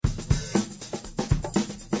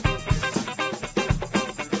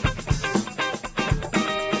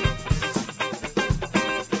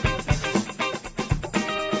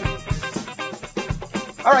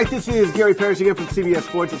All right, this is Gary Parrish again from CBS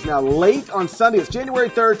Sports. It's now late on Sunday. It's January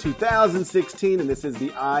 3rd, 2016, and this is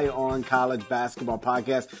the Eye on College Basketball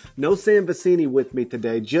Podcast. No Sam Vecenie with me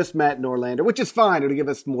today, just Matt Norlander, which is fine. It'll give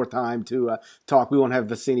us more time to talk. We won't have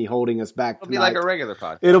Vecenie holding us back tonight. It'll be like a regular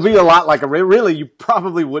podcast. It'll be a lot like really, you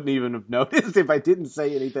probably wouldn't even have noticed if I didn't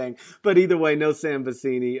say anything. But either way, no Sam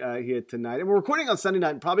Vecenie here tonight. And we're recording on Sunday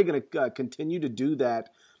night and probably going to continue to do that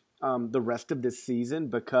the rest of this season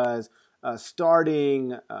because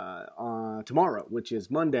starting on tomorrow, which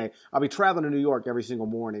is Monday, I'll be traveling to New York every single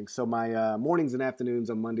morning. So my mornings and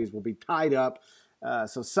afternoons on Mondays will be tied up.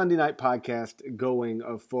 So Sunday night podcast going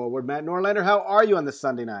forward. Matt Norlander, how are you on this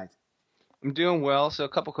Sunday night? I'm doing well. So a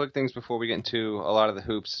couple quick things before we get into a lot of the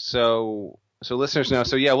hoops. So listeners know.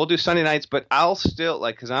 So yeah, we'll do Sunday nights, but I'll still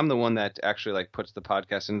because I'm the one that actually puts the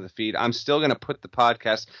podcast into the feed. I'm still going to put the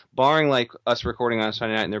podcast, barring us recording on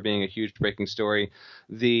Sunday night and there being a huge breaking story.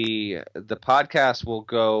 The podcast will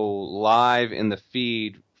go live in the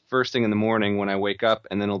feed first thing in the morning when I wake up,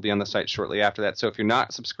 and then it'll be on the site shortly after that. So if you're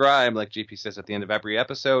not subscribed, like GP says at the end of every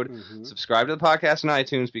episode, subscribe to the podcast on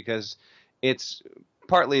iTunes because it's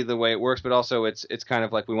partly the way it works, but also it's kind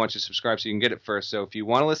of like we want you to subscribe so you can get it first. So if you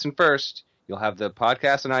want to listen first, you'll have the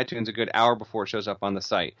podcast on iTunes a good hour before it shows up on the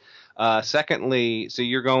site. Secondly, so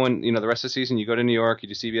you're going, the rest of the season, you go to New York, you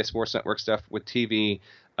do CBS Sports Network stuff with TV.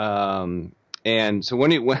 And so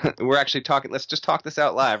when we're actually talking, let's just talk this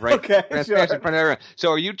out live, right? Okay, sure. In front of everyone.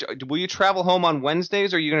 So will you travel home on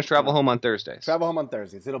Wednesdays or are you going to travel home on Thursdays? Travel home on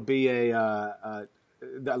Thursdays. It'll be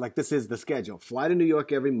this is the schedule. Fly to New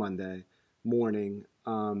York every Monday morning.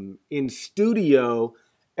 In studio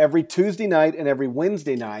every Tuesday night and every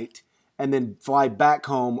Wednesday night. And then fly back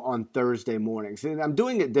home on Thursday mornings. And I'm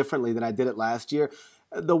doing it differently than I did it last year.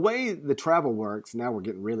 The way the travel works, now we're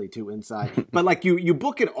getting really too inside, but you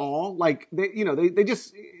book it all, they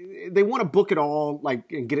want to book it all,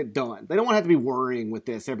 and get it done. They don't want to have to be worrying with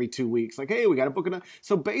this every 2 weeks. Hey, we got to book it.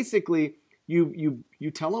 So basically you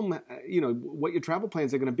tell them, what your travel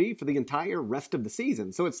plans are going to be for the entire rest of the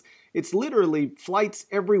season. So it's literally flights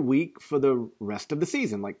every week for the rest of the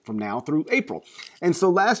season, from now through April. And so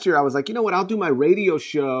last year I was like, you know what, I'll do my radio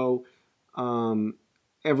show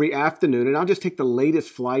every afternoon, and I'll just take the latest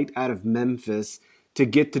flight out of Memphis to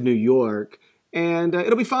get to New York. And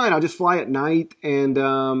it'll be fine. I'll just fly at night. And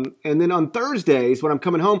then on Thursdays when I'm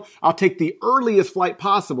coming home, I'll take the earliest flight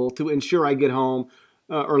possible to ensure I get home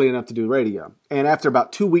early enough to do radio. And after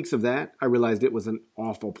about 2 weeks of that, I realized it was an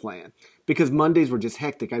awful plan because Mondays were just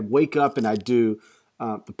hectic. I'd wake up and I'd do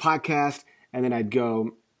the podcast, and then I'd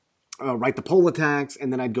go write the poll attacks,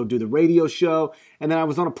 and then I'd go do the radio show. And then I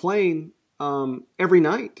was on a plane every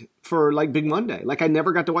night for Big Monday. I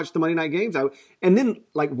never got to watch the Monday night games. I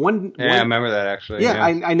remember that actually. Yeah,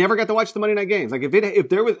 I never got to watch the Monday night games. If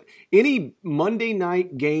there was any Monday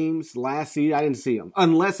night games last season, I didn't see them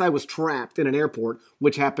unless I was trapped in an airport,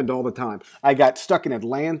 which happened all the time. I got stuck in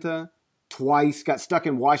Atlanta twice, got stuck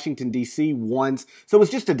in Washington, D.C. once. So it was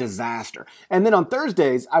just a disaster. And then on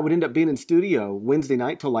Thursdays, I would end up being in studio Wednesday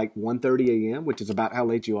night till 1:30 a.m., which is about how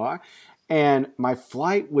late you are. And my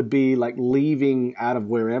flight would be leaving out of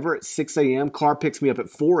wherever at 6 a.m. Car picks me up at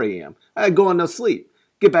 4 a.m. I'd go on no sleep.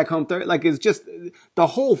 Get back home it's just, the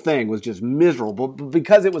whole thing was just miserable. But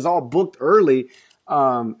because it was all booked early,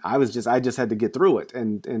 I just had to get through it.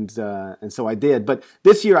 And so I did. But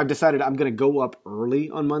this year I've decided I'm going to go up early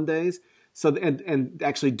on Mondays. So and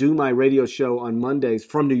actually do my radio show on Mondays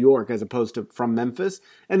from New York as opposed to from Memphis.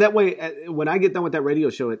 And that way, when I get done with that radio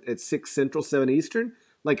show at 6 Central, 7 Eastern,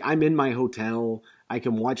 I'm in my hotel, I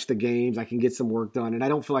can watch the games, I can get some work done, and I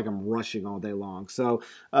don't feel like I'm rushing all day long. So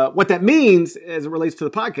what that means as it relates to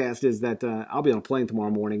the podcast is that I'll be on a plane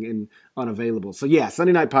tomorrow morning and unavailable. So yeah,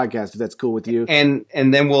 Sunday night podcast, if that's cool with you. And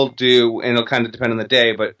then we'll do, and it'll kind of depend on the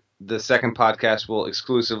day, but the second podcast will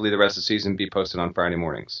exclusively the rest of the season be posted on Friday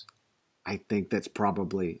mornings. I think that's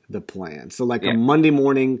probably the plan. So a Monday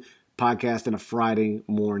morning podcast and a Friday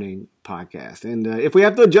morning podcast. And if we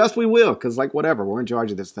have to adjust, we will, because whatever, we're in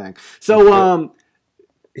charge of this thing. So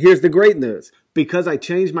here's the great news. Because I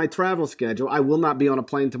changed my travel schedule, I will not be on a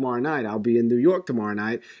plane tomorrow night. I'll be in New York tomorrow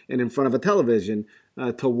night and in front of a television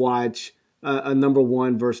to watch a number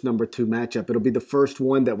 1 versus number 2 matchup. It'll be the first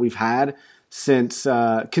one that we've had since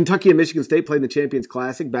Kentucky and Michigan State played in the Champions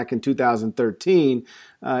Classic back in 2013.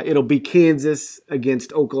 It'll be Kansas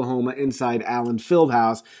against Oklahoma inside Allen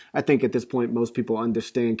Fieldhouse. I think at this point most people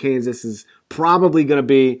understand Kansas is probably going to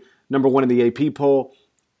be number 1 in the AP poll.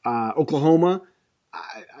 Oklahoma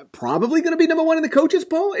probably going to be number 1 in the coaches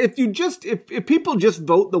poll. If people just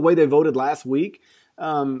vote the way they voted last week,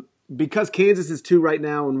 because Kansas is 2 right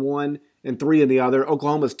now and 1 and 3 in the other.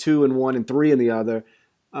 Oklahoma's 2 and 1 and 3 in the other.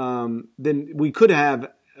 then we could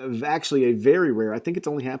have actually a very rare. I think it's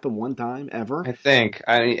only happened one time ever. I think.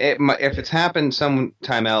 I mean, if it's happened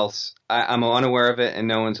sometime else, I'm unaware of it and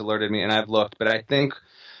no one's alerted me, and I've looked. But I think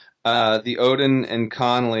the Oden and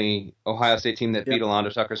Conley Ohio State team that beat Yep. Alonzo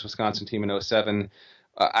Tucker's Wisconsin team in '07.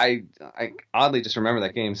 I oddly just remember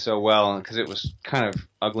that game so well because it was kind of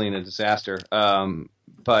ugly and a disaster.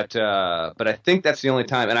 But I think that's the only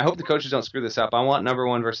time, and I hope the coaches don't screw this up. I want number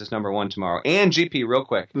one versus number one tomorrow. And GP, real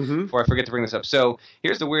quick, before I forget to bring this up. So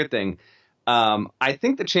here's the weird thing. I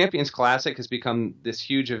think the Champions Classic has become this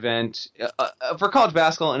huge event for college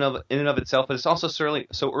basketball in and of itself, but it's also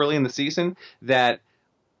so early in the season that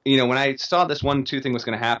when I saw this 1-2 thing was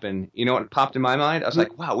going to happen, you know what popped in my mind? I was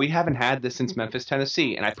like, wow, we haven't had this since Memphis,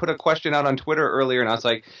 Tennessee. And I put a question out on Twitter earlier, and I was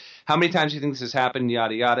like, how many times do you think this has happened,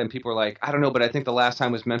 yada, yada? And people were like, I don't know, but I think the last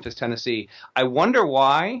time was Memphis, Tennessee. I wonder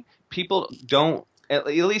why people don't, at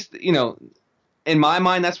least, in my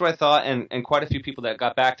mind, that's what I thought, and quite a few people that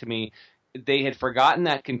got back to me, they had forgotten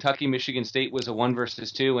that Kentucky, Michigan State was a 1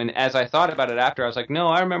 versus 2. And as I thought about it after, I was like, no,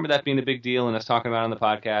 I remember that being a big deal and us talking about it on the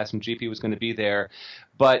podcast and GP was going to be there.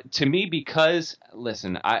 But to me, because,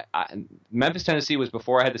 listen, I Memphis, Tennessee was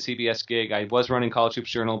before I had the CBS gig. I was running College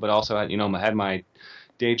Hoops Journal, but also had my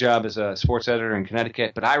day job as a sports editor in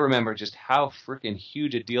Connecticut. But I remember just how freaking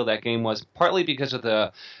huge a deal that game was, partly because of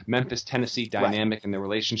the Memphis, Tennessee dynamic and the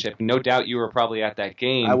relationship. No doubt you were probably at that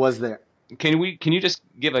game. I was there. Can you just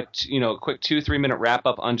give a quick 2-3 minute wrap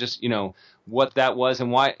up on just what that was and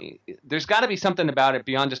why? There's got to be something about it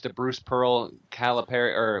beyond just a Bruce Pearl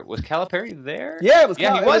Calipari, or was Calipari there? Yeah, it was.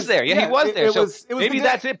 Yeah, he was there. Yeah, he was there. So maybe the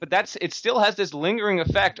that's it. But it still has this lingering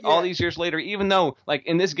effect all these years later. Even though, like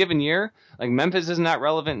in this given year, like Memphis is not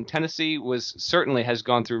relevant, and Tennessee certainly has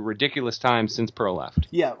gone through ridiculous times since Pearl left.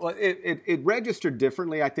 Yeah, well, it registered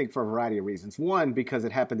differently, I think, for a variety of reasons. One, because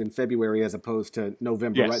it happened in February as opposed to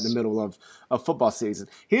November, right in the middle of football season.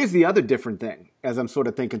 Here's the other different thing, as I'm sort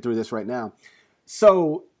of thinking through this right now.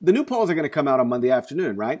 So the new polls are going to come out on Monday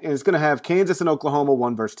afternoon, right? And it's going to have Kansas and Oklahoma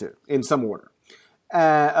 1 versus 2 in some order,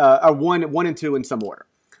 or 1 and 2 in some order.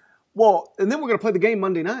 Well, and then we're going to play the game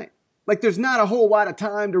Monday night. Like, there's not a whole lot of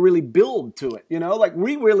time to really build to it, Like,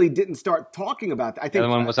 we really didn't start talking about that. I think the other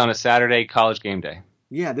one was on a Saturday, College game day.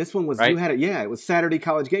 Yeah, this one was, right? It was Saturday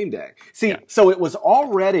College game day. See, So it was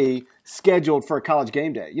already scheduled for a College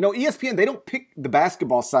game day. ESPN, they don't pick the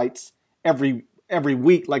basketball sites every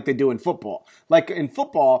week like they do in football. Like in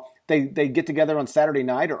football, they get together on Saturday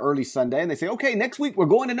night or early Sunday and they say, okay, next week we're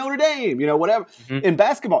going to Notre Dame, whatever. Mm-hmm. In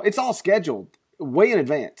basketball, it's all scheduled way in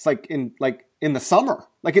advance, like in the summer.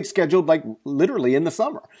 Like it's scheduled like literally in the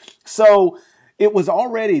summer. So it was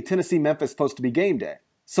already Tennessee Memphis supposed to be game day.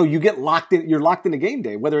 So you get locked in. You're locked into game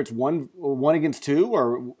day, whether it's one against 2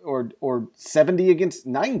 or 70 against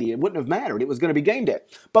 90. It wouldn't have mattered. It was going to be game day.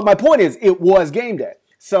 But my point is, it was game day.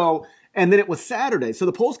 So, and then it was Saturday. So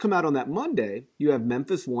the polls come out on that Monday. You have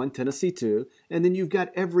Memphis 1, Tennessee 2, and then you've got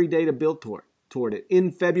every day to build toward it. In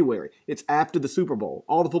February, it's after the Super Bowl.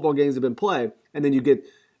 All the football games have been played, and then you get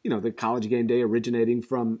the College game day originating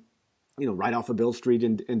from right off of Bill Street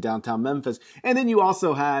in downtown Memphis. And then you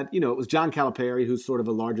also had, it was John Calipari, who's sort of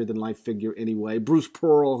a larger-than-life figure anyway. Bruce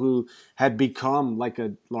Pearl, who had become like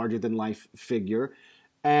a larger-than-life figure.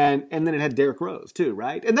 And then it had Derrick Rose, too,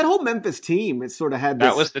 right? And that whole Memphis team, it sort of had this...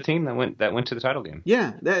 That was the team that went to the title game.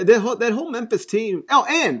 Yeah, that whole Memphis team...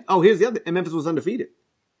 here's the other... And Memphis was undefeated.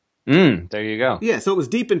 There you go. Yeah, so it was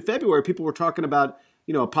deep in February. People were talking about...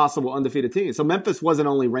 a possible undefeated team. So Memphis wasn't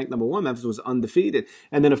only ranked number 1, Memphis was undefeated.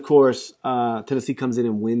 And then, of course, Tennessee comes in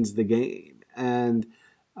and wins the game. And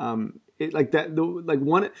but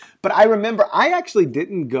I remember I actually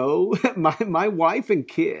didn't go. My wife and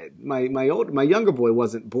kid, my younger boy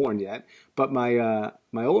wasn't born yet, but my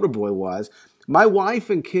older boy was. My wife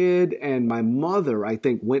and kid and my mother, I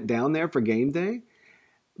think, went down there for game day.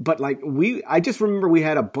 But I just remember we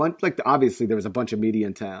had a bunch, obviously there was a bunch of media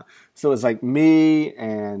in town. So it was like me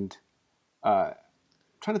and, I'm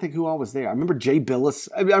trying to think who all was there. I remember Jay Billis.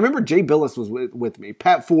 I remember Jay Billis was with me.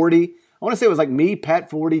 Pat Forty. I want to say it was like me, Pat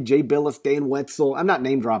Forty, Jay Billis, Dan Wetzel. I'm not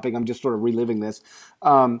name dropping. I'm just sort of reliving this.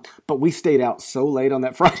 But we stayed out so late on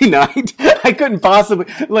that Friday night. I couldn't possibly,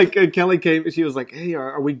 Kelly came, she was like, hey,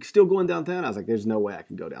 are we still going downtown? I was like, there's no way I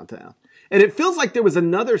can go downtown. And it feels like there was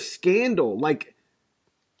another scandal,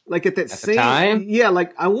 at that same time? Yeah,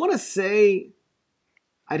 I want to say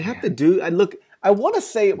I want to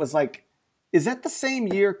say it was is that the same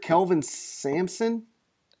year Kelvin Sampson?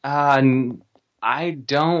 I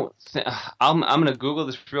don't I'm going to Google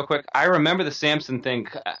this real quick. I remember the Sampson thing.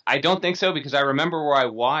 I don't think so because I remember where I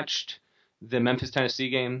watched the Memphis Tennessee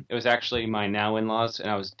game. It was actually my now in-laws, and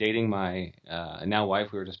I was dating my now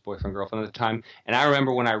wife. We were just boyfriend girlfriend at the time. And I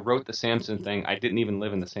remember when I wrote the Samson thing, I didn't even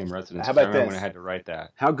live in the same residence. How I about remember when I this? had to write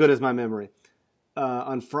that. How good is my memory?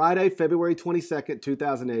 On Friday, February 22nd,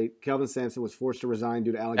 2008, Kelvin Sampson was forced to resign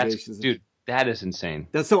due to allegations. Dude, that is insane.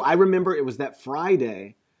 So I remember it was that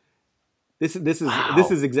Friday. This is Wow.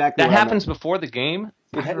 this is exactly that what happens before the game.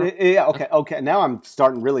 Yeah. Okay. Now I'm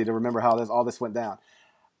starting really to remember how all this went down.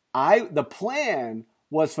 The plan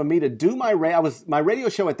was for me to do my radio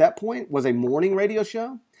show at that point was a morning radio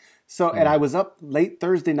show. So, and I was up late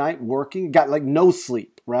Thursday night working, got like no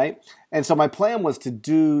sleep, right? And so my plan was to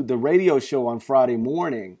do the radio show on Friday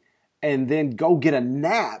morning and then go get a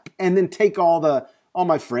nap and then take all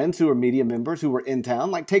my friends who were media members who were in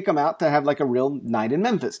town, like take them out to have like a real night in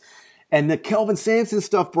Memphis. And the Kelvin Sampson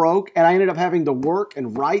stuff broke and I ended up having to work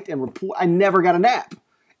and write and report. I never got a nap.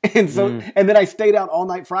 And so, and then I stayed out all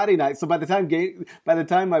night Friday night. So by the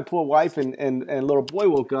time my poor wife and little boy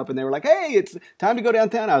woke up and they were like, "Hey, it's time to go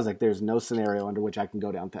downtown," I was like, "There's no scenario under which I can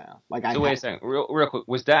go downtown." Like, wait a second, real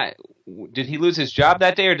quick. Did he lose his job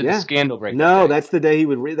that day, or did the scandal break? No, that's the day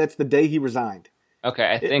that's the day he resigned. Okay,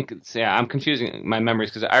 I think I'm confusing my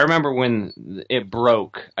memories because I remember when it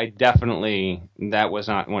broke. I definitely that was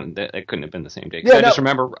not one. It couldn't have been the same day. I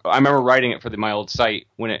remember writing it for my old site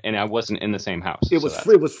and I wasn't in the same house. It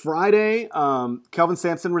was Friday. Kelvin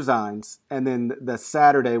Sampson resigns, and then the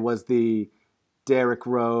Saturday was the Derrick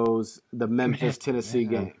Rose, the Memphis Tennessee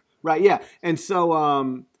game. Right? Yeah, and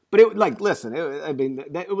so. But listen,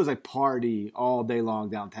 it was a party all day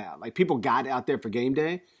long downtown. Like people got out there for game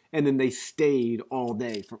day. And then they stayed all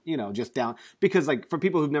day from, just down because like for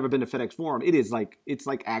people who've never been to FedEx Forum, it's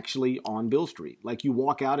like actually on Bill Street. Like you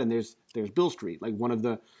walk out and there's Bill Street, like one of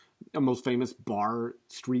the most famous bar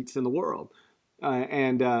streets in the world.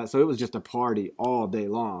 So it was just a party all day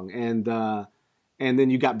long. And then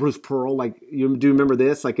you got Bruce Pearl. Like do you remember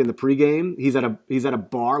this? Like in the pregame, he's at a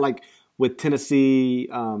bar like with Tennessee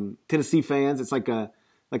fans. It's like a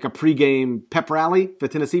pregame pep rally for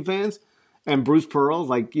Tennessee fans. And Bruce Pearl,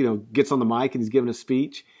 gets on the mic and he's giving a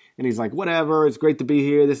speech. And he's like, whatever, it's great to be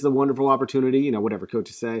here. This is a wonderful opportunity, whatever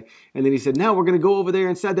coaches say. And then he said, now we're going to go over there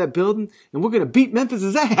inside that building and we're going to beat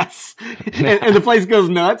Memphis's ass. and the place goes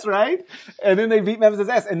nuts, right? And then they beat Memphis's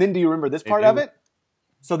ass. And then do you remember this part of it?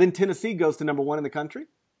 So then Tennessee goes to number 1 in the country.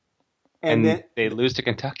 And then they lose to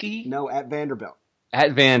Kentucky? No, at Vanderbilt.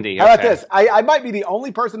 At Vandy. Okay. How about this? I might be the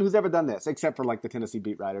only person who's ever done this, except for like the Tennessee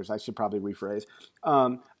beat writers. I should probably rephrase.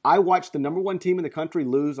 I watched the number 1 team in the country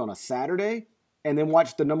lose on a Saturday, and then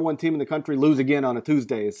watched the number 1 team in the country lose again on a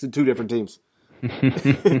Tuesday. It's 2 different teams.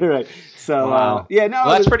 Right. So wow. Well,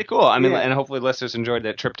 that's pretty cool. I mean, and hopefully listeners enjoyed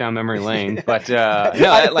that trip down memory lane. But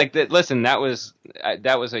listen, that was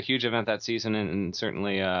a huge event that season, and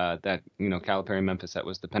certainly that Calipari Memphis, that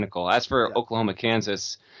was the pinnacle. As for Oklahoma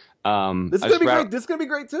Kansas. This is gonna be great. This is gonna be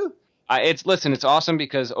great too. It's awesome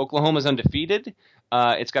because Oklahoma's undefeated.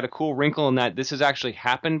 It's got a cool wrinkle in that this has actually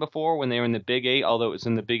happened before when they were in the Big 8, although it was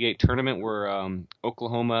in the Big 8 tournament where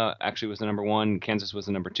Oklahoma actually was the number 1, Kansas was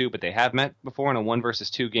the number 2, but they have met before in a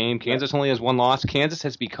 1-2 game. Kansas only has 1 loss. Kansas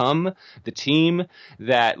has become the team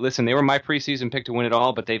that, listen, they were my preseason pick to win it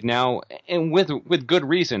all, but they've now, and with good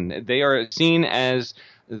reason, they are seen as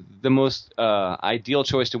the most ideal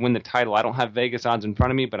choice to win the title. I don't have Vegas odds in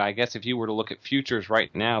front of me, but I guess if you were to look at futures right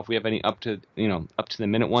now, if we have any up to the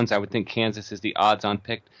minute ones, I would think Kansas is the odds-on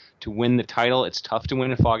pick to win the title. It's tough to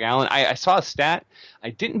win at Fog Allen. I saw a stat.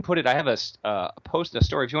 I didn't put it. I have a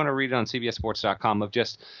story. If you want to read it on CBSSports.com of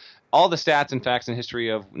just all the stats and facts and history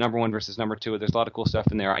of number 1 versus number 2. There's a lot of cool stuff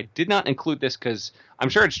in there. I did not include this because I'm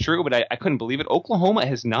sure it's true, but I couldn't believe it. Oklahoma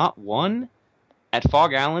has not won at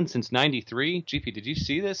Fog Allen since '93. GP, did you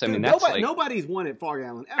see this? I mean, that's nobody's won at Fog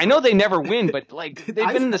Allen ever. I know they never win, but they've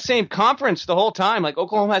been in the same conference the whole time.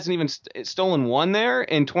 Oklahoma hasn't even stolen one there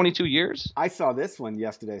in 22 years. I saw this one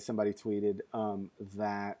yesterday. Somebody tweeted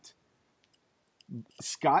that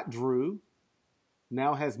Scott Drew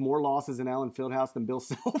now has more losses in Allen Fieldhouse than Bill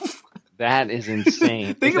Self. That is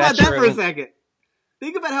insane. Think about that for a second.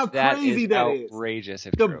 Think about how crazy that is. Outrageous.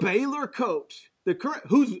 The Baylor coach. The current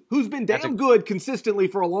who's been damn good consistently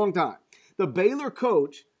for a long time. The Baylor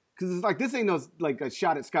coach, because it's this ain't no a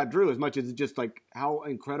shot at Scott Drew as much as it's just how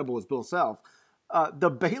incredible is Bill Self. The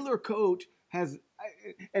Baylor coach has,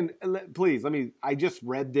 and please I just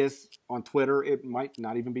read this on Twitter. It might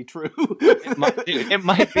not even be true. It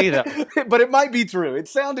might be though, but it might be true. It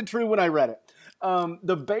sounded true when I read it.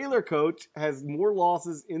 The Baylor coach has more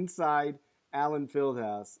losses inside Allen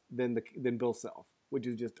Fieldhouse than Bill Self, which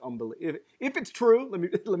is just unbelievable. If it's true, let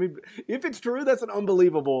me. If it's true, that's an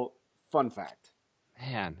unbelievable fun fact.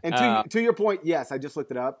 Man. And to your point, yes, I just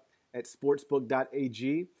looked it up at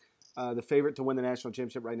sportsbook.ag. The favorite to win the national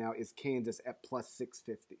championship right now is Kansas at plus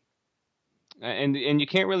 650. And you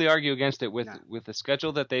can't really argue against it with Nah. the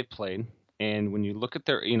schedule that they've played. And when you look at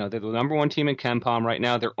their, they're the number one team in KenPom right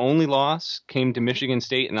now. Their only loss came to Michigan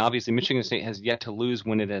State, and obviously Michigan State has yet to lose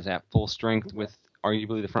when it is at full strength with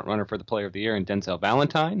arguably the front runner for the Player of the Year in Denzel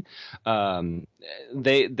Valentine.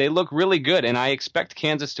 They look really good, and I expect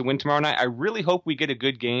Kansas to win tomorrow night. I really hope we get a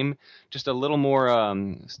good game. Just a little more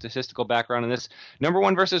statistical background on this. Number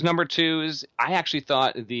one versus number two is, I actually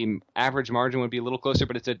thought the average margin would be a little closer,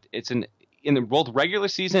 but it's in the both regular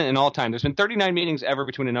season and all time. There's been 39 meetings ever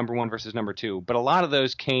between a number one versus number two, but a lot of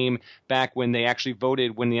those came back when they actually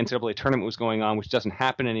voted when the NCAA tournament was going on, which doesn't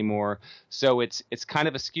happen anymore. So it's kind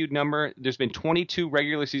of a skewed number. There's been 22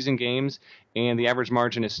 regular season games, and the average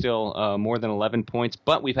margin is still more than 11 points,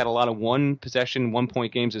 but we've had a lot of one possession, 1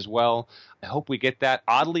 point games as well. I hope we get that.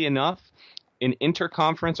 Oddly enough, in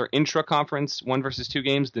interconference or intra-conference 1 versus 2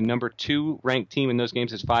 games, the number 2 ranked team in those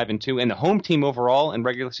games is 5-2, and the home team overall in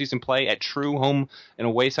regular season play at true home and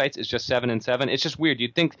away sites is just 7-7. It's just weird.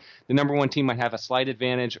 You'd think the number 1 team might have a slight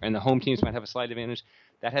advantage, and the home teams might have a slight advantage.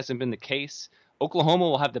 That hasn't been the case. Oklahoma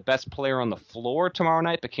will have the best player on the floor tomorrow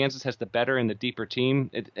night, but Kansas has the better and the deeper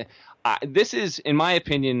team. This is, in my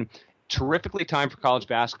opinion, terrifically timed for college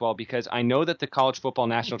basketball, because I know that the college football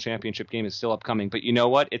national championship game is still upcoming, but you know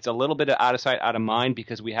what? It's a little bit of out of sight, out of mind,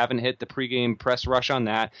 because we haven't hit the pregame press rush on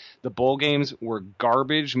that. The bowl games were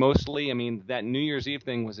garbage mostly. I mean, that New Year's Eve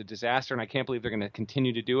thing was a disaster, and I can't believe they're going to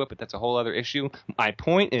continue to do it, but that's a whole other issue. My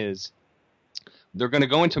point is, they're going to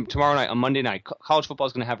go into tomorrow night on Monday night. College football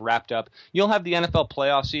is going to have wrapped up. You'll have the NFL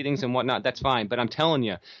playoff seedings and whatnot. That's fine. But I'm telling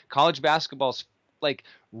you, college basketball's like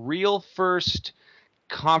real first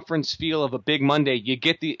conference feel of a big Monday. You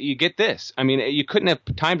get this. I mean, you couldn't have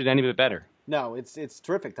timed it any bit better. No, it's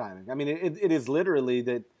terrific timing. I mean, it is literally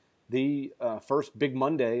the first big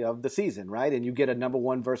Monday of the season, right? And you get a number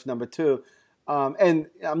 1 versus number 2. And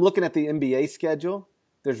I'm looking at the NBA schedule.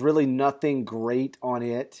 There's really nothing great on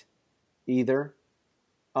it either.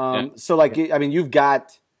 So, like, I mean, you've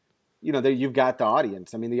got the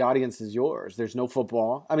audience. I mean, the audience is yours. There's no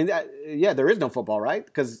football. I mean, there is no football, right?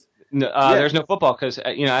 Because no, there's no football because,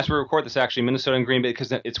 as we record this, actually, Minnesota and Green Bay,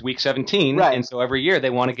 because it's week 17, right. And so every year they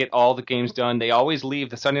want to get all the games done. They always leave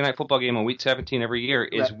the Sunday night football game on week 17 every year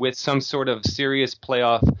is right, with some sort of serious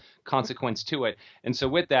playoff consequence to it. And so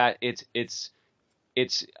with that, it's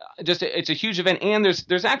a huge event, and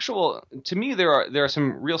there's actual, to me, there are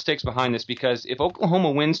some real stakes behind this, because if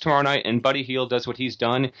Oklahoma wins tomorrow night and Buddy Hield does what he's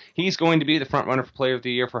done, he's going to be the front runner for Player of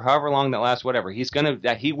the Year for however long that lasts, whatever.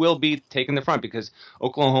 He will be taking the front, because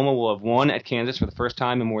Oklahoma will have won at Kansas for the first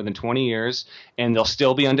time in more than 20 years, and they'll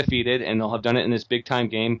still be undefeated, and they'll have done it in this big time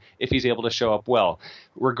game if he's able to show up well.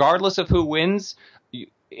 Regardless of who wins,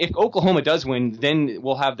 if Oklahoma does win, then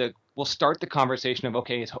we'll start the conversation of,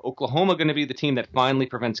 okay, is Oklahoma going to be the team that finally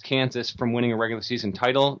prevents Kansas from winning a regular season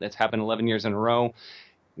title? That's happened 11 years in a row.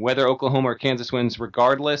 Whether Oklahoma or Kansas wins,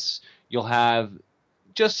 regardless, you'll have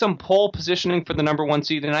just some pole positioning for the number 1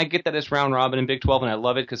 seed. And I get that it's round robin in Big 12, and I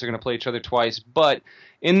love it because they're going to play each other twice. But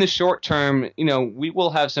in the short term, we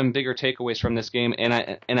will have some bigger takeaways from this game. And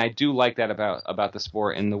I do like that about the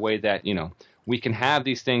sport, and the way that, we can have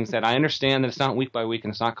these things that I understand that it's not week by week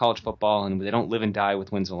and it's not college football and they don't live and die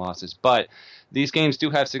with wins and losses. But these games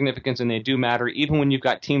do have significance and they do matter. Even when you've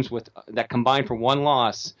got teams that combine for 1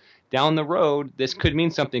 loss down the road, this could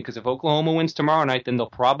mean something, because if Oklahoma wins tomorrow night, then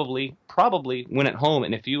they'll probably win at home.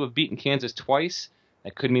 And if you have beaten Kansas twice,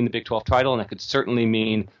 that could mean the Big 12 title, and that could certainly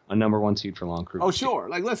mean a number 1 seed for Long Crew. Oh, sure.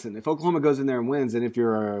 Like, listen, if Oklahoma goes in there and wins, and if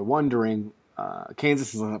you're wondering,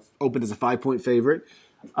 Kansas is opened as a 5-point favorite.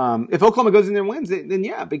 If Oklahoma goes in there and wins, then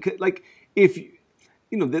yeah, because like if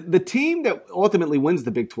the team that ultimately wins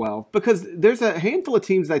the Big 12, because there's a handful of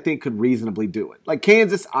teams that I think could reasonably do it, like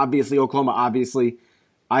Kansas, obviously, Oklahoma, obviously,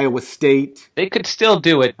 Iowa State. They could still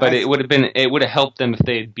do it, but it would have helped them if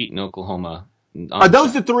they had beaten Oklahoma. Are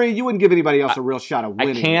those the 3? You wouldn't give anybody else a real shot of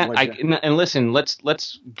winning. And listen,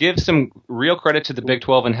 let's give some real credit to the Big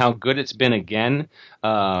 12 and how good it's been again.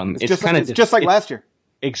 It's just like last year.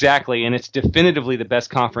 Exactly, and it's definitively the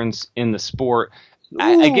best conference in the sport.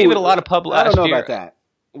 I gave it a lot of pub last year. I don't know about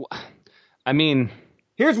that. I mean,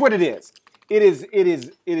 here's what it is. It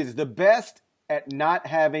is the best at not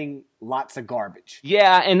having lots of garbage.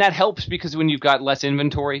 Yeah, and that helps because when you've got less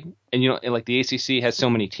inventory, and like the ACC has so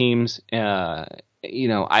many teams. I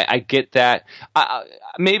get that.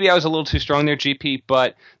 Maybe I was a little too strong there, GP,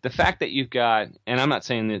 but the fact that you've got, and I'm not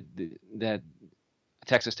saying that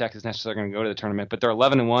Texas Tech is necessarily going to go to the tournament, but they're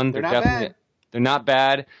 11-1. They're not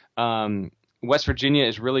bad. West Virginia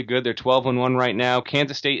is really good. They're 12-1 right now.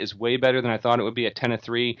 Kansas State is way better than I thought it would be at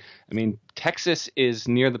 10-3. I mean, Texas is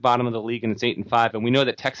near the bottom of the league and it's 8-5, and we know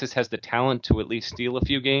that Texas has the talent to at least steal a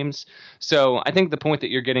few games. So I think the point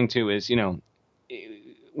that you're getting to is,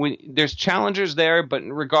 there's challengers there, but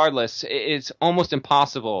regardless, it's almost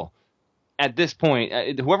impossible at this point.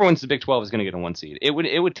 Whoever wins the Big 12 is going to get a 1 seed. It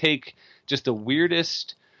would take just the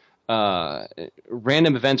weirdest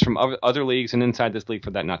random events from other leagues and inside this league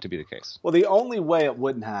for that not to be the case. Well, the only way it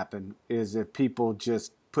wouldn't happen is if people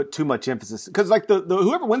just put too much emphasis, because like the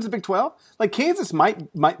whoever wins the Big 12, like Kansas might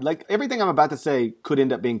like everything I'm about to say could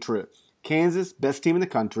end up being true. Kansas, best team in the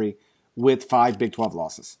country with 5 Big 12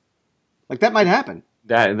 losses. Like that might happen.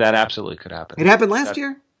 That absolutely could happen. It happened last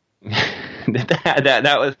year.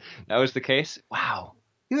 that was the case. Wow.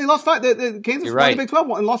 Yeah, they lost 5. Kansas won right. the Big 12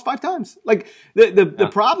 and lost 5 times. Like the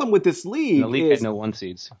problem with this league, the league had no 1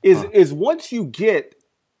 seeds. Is once you get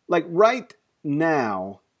like right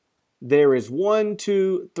now, there is 1,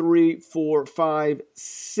 2, 3, 4, 5,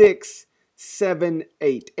 6, 7,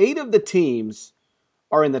 8. 8 of the teams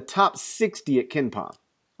are in the top 60 at KenPom.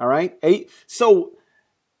 All right, 8. So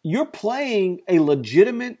you're playing a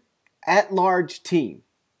legitimate at-large team,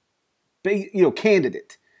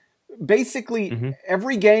 candidate. Basically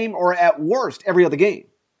every game, or at worst every other game.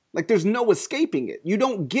 Like there's no escaping it. You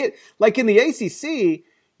don't get, like in the ACC,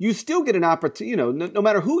 you still get an opportunity, no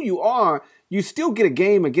matter who you are, you still get a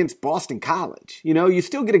game against Boston College. You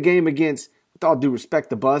still get a game against, with all due respect,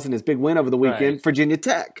 the Buzz and his big win over the weekend, right. Virginia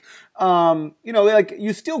Tech. Like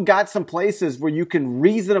you still got some places where you can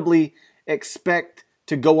reasonably expect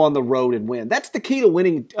to go on the road and win. That's the key to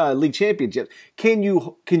winning league championships. Can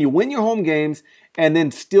you win your home games and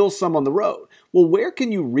then steal some on the road? Well, where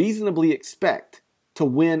can you reasonably expect to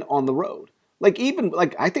win on the road?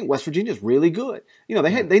 I think West Virginia is really good.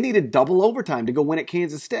 They needed double overtime to go win at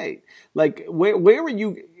Kansas State. Like where are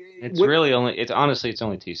you? It's honestly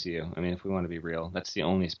only TCU. I mean, if we want to be real, that's the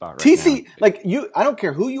only spot right TCU, now. I don't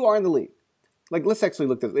care who you are in the league. Like let's actually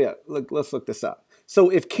look this. Yeah, let's look this up. So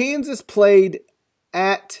if Kansas played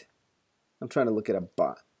at, I'm trying to look at a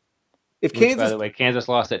bot. If Kansas, by the way, Kansas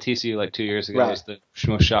lost at TCU like 2 years ago. Right. It was the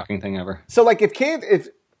most shocking thing ever. So like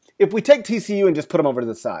if we take TCU and just put them over to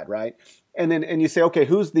the side, right? And you say, okay,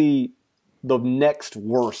 who's the next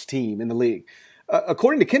worst team in the league?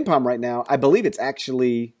 According to KenPom right now, I believe it's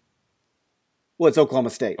actually, it's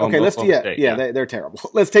Oklahoma State. Okay, they're terrible.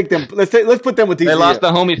 Let's take them. Let's put them with TCU. They lost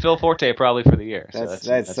the homie Phil Forte probably for the year. So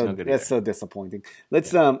that's no good. That's so disappointing.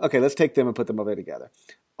 Let's let's take them and put them over together.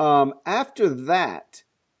 After that,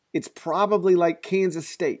 it's probably like Kansas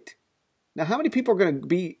State. Now, how many people are going to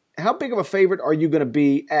be? How big of a favorite are you going to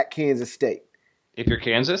be at Kansas State? If you're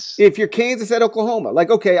Kansas? If you're Kansas at Oklahoma. Like,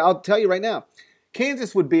 okay, I'll tell you right now.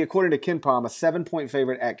 Kansas would be, according to KenPom, a 7-point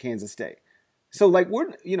favorite at Kansas State. So, like,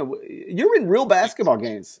 you're in real basketball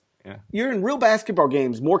games. Yeah. You're in real basketball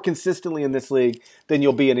games more consistently in this league than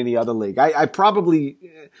you'll be in any other league.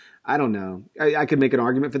 I don't know. I could make an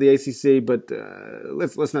argument for the ACC, but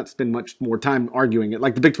let's not spend much more time arguing it.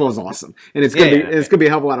 Like the Big 12 is awesome, and it's gonna be a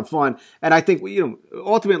hell of a lot of fun. And I think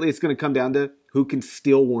ultimately it's going to come down to who can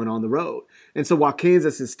steal one on the road. And so while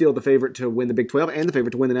Kansas is still the favorite to win the Big 12 and the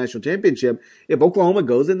favorite to win the national championship, if Oklahoma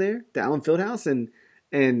goes in there to Allen Fieldhouse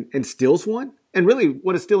and steals one, and really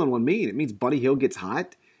what does stealing one mean? It means Buddy Hield gets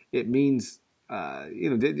hot. It means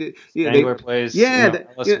Spangler plays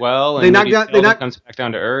well, and they knock comes back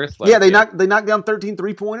down to earth. They knock down 13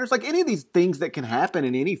 3-pointers. Like any of these things that can happen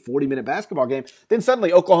in any 40-minute basketball game, then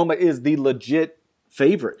suddenly Oklahoma is the legit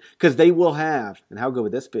favorite because they will have, and how good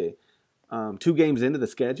would this be? 2 games into the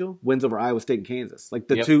schedule, wins over Iowa State and Kansas. Like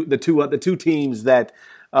the two teams that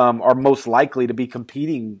are most likely to be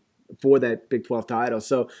competing for that Big 12 title.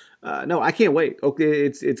 So, no, I can't wait. Okay,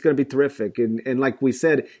 it's going to be terrific. And like we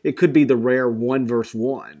said, it could be the rare 1 versus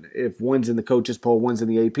 1. If one's in the coaches poll, one's in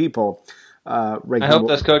the AP poll. I hope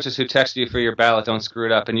those coaches who text you for your ballot don't screw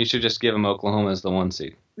it up, and you should just give them Oklahoma as the 1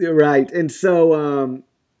 seed. You're right. And so,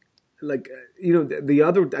 the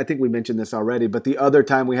other, I think we mentioned this already, but the other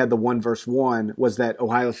time we had the 1 versus 1 was that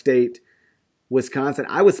Ohio State, Wisconsin.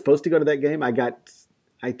 I was supposed to go to that game. I got,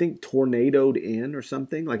 I think, tornadoed in or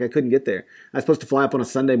something. Like I couldn't get there. I was supposed to fly up on a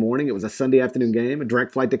Sunday morning. It was a Sunday afternoon game, a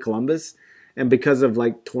direct flight to Columbus. And because of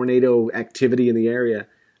like tornado activity in the area,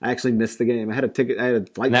 I actually missed the game. I had a ticket. I had a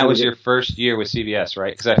flight. And that was your first year with CBS,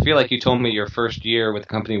 right? Because I feel like you told me your first year with the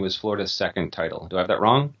company was Florida's second title. Do I have that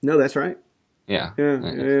wrong? No, that's right. Yeah.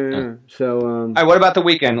 So, all right, what about the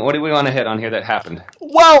weekend? What do we want to hit on here that happened?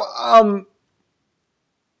 Well,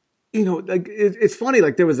 like it's funny.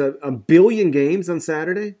 Like there was a billion games on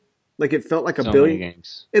Saturday. Like it felt like a billion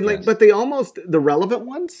games. And like, yes. But the relevant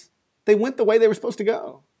ones, they went the way they were supposed to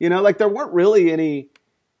go. Like there weren't really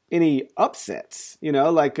any upsets.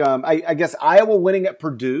 Like I guess Iowa winning at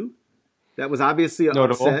Purdue, that was obviously an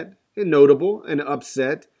upset, notable, an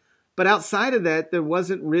upset. But outside of that, there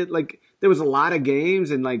wasn't really like there was a lot of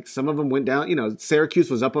games, and like some of them went down.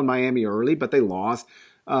 Syracuse was up on Miami early, but they lost.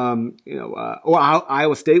 Or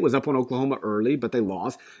Iowa State was up on Oklahoma early, but they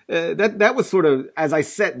lost. That was sort of as I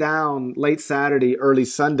sat down late Saturday, early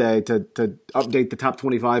Sunday to update the top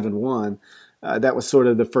 25 and one. That was sort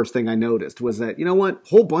of the first thing I noticed was that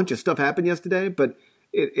whole bunch of stuff happened yesterday, but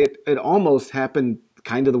it almost happened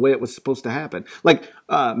kind of the way it was supposed to happen. Like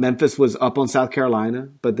Memphis was up on South Carolina,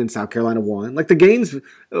 but then South Carolina won. Like the games,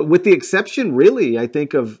 with the exception, really, I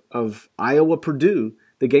think of Iowa Purdue,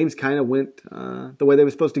 the games kind of went the way they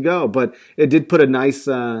were supposed to go. But it did put a nice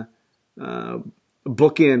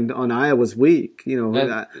bookend on Iowa's week. I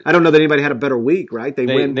don't know that anybody had a better week, right?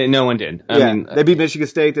 No one did. I mean, they beat Michigan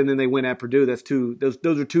State and then they win at Purdue. That's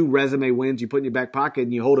those are two resume wins you put in your back pocket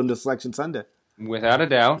and you hold them to Selection Sunday. Without a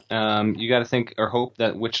doubt, you got to think or hope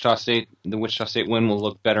that the Wichita State win will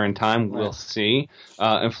look better in time. Right. We'll see.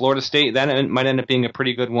 And Florida State, that might end up being a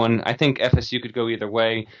pretty good one. I think FSU could go either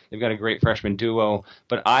way. They've got a great freshman duo,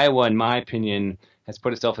 but Iowa, in my opinion, has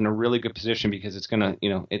put itself in a really good position because it's gonna,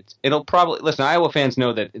 it'll probably listen. Iowa fans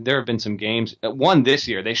know that there have been some games. One this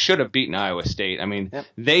year, they should have beaten Iowa State. I mean,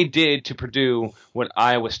 They did to Purdue what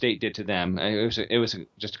Iowa State did to them. It was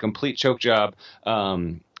just a complete choke job.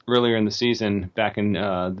 Earlier in the season, back in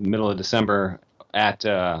the middle of December at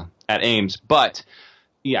Ames. But,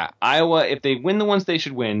 yeah, Iowa, if they win the ones they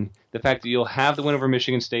should win, the fact that you'll have the win over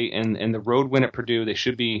Michigan State and the road win at Purdue, they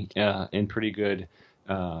should be in pretty good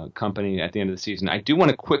company at the end of the season. I do want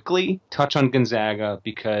to quickly touch on Gonzaga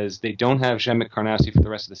because they don't have Przemek Karnowski for the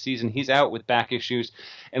rest of the season. He's out with back issues.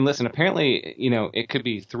 And listen, apparently, it could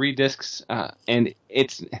be 3 discs, and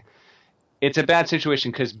it's a bad situation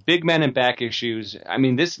because big men and back issues. I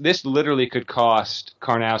mean, this literally could cost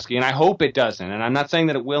Karnowski, and I hope it doesn't. And I'm not saying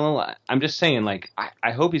that it will. I'm just saying, like,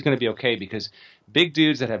 I hope he's going to be okay because big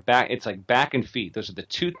dudes that have back, it's like back and feet. Those are the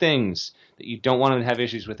two things that you don't want to have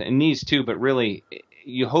issues with, and knees too. But really,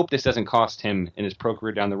 you hope this doesn't cost him in his pro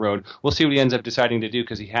career down the road. We'll see what he ends up deciding to do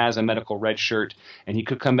because he has a medical red shirt, and he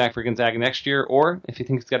could come back for Gonzaga next year. Or if he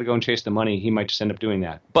thinks he's got to go and chase the money, he might just end up doing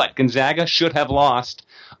that. But Gonzaga should have lost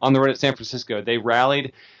on the road at San Francisco. They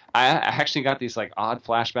rallied. I actually got these like odd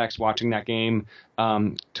flashbacks watching that game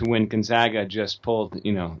to when Gonzaga just pulled,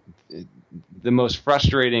 the most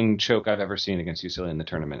frustrating choke I've ever seen against UCLA in the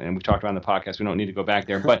tournament. And we talked about it on the podcast. We don't need to go back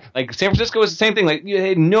there. But like San Francisco was the same thing. Like, you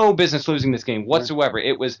had no business losing this game whatsoever.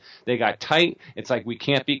 It was, they got tight. It's like, we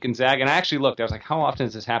can't beat Gonzaga. And I actually looked. I was like, how often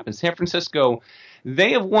does this happen? San Francisco,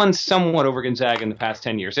 they have won somewhat over Gonzaga in the past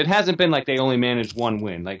 10 years. It hasn't been like they only managed one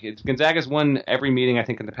win. Like, Gonzaga's won every meeting, I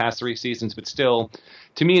think, in the past 3 seasons. But still,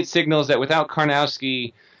 to me, it signals that without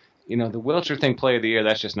Karnowski, the Wiltshire thing play of the year,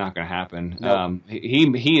 that's just not going to happen. Nope.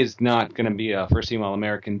 He is not going to be a first-team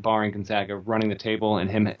All-American, barring Gonzaga running the table and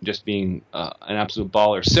him just being an absolute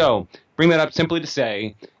baller. So, bring that up simply to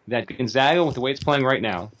say that Gonzaga, with the way it's playing right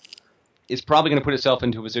now, is probably going to put itself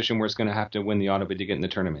into a position where it's going to have to win the auto bid to get in the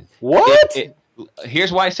tournament. What?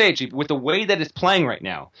 Here's why I say it, Chief. With the way that it's playing right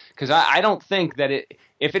now, because I don't think that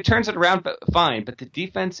if it turns it around, fine, but the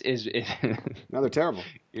defense is... No, they're terrible.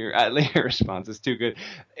 Your response is too good.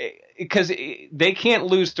 Because they can't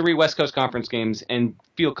lose 3 West Coast Conference games and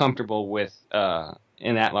feel comfortable with an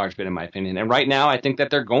at-large bid, in my opinion. And right now, I think that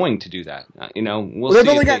they're going to do that. We'll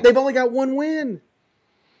see. They've only got one win.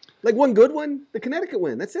 Like one good one, the Connecticut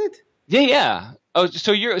win. That's it. Yeah. Oh,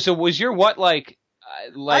 so was your what like?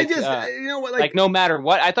 I just, like no matter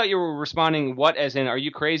what. I thought you were responding what as in, are you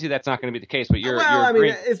crazy? That's not going to be the case. But you're. I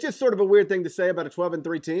mean, it's just sort of a weird thing to say about a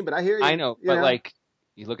 12-3 team. But I hear you. I know, but like,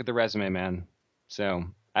 you look at the resume, man. So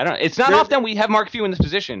I don't. It's not often we have Mark Few in this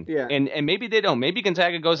position. Yeah. And maybe they don't. Maybe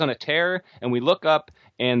Gonzaga goes on a tear, and we look up,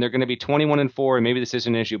 and they're going to be 21-4, and maybe this is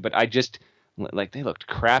an issue. But I just. Like, they looked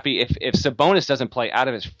crappy. If Sabonis doesn't play out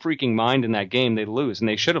of his freaking mind in that game, they lose, and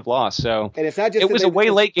they should have lost. So and it's not just it was a way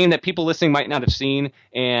late game that people listening might not have seen,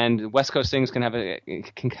 and West Coast things can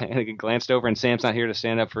kind of get glanced over, and Sam's not here to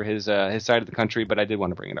stand up for his side of the country, but I did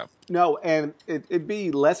want to bring it up. No, and it'd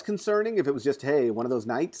be less concerning if it was just, hey, one of those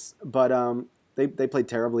nights, but they played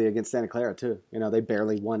terribly against Santa Clara, too. They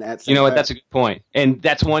barely won at Santa Clara. You know what? That's a good point. And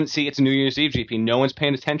that's one, see, it's New Year's Eve, GP. No one's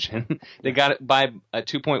paying attention. They got it by a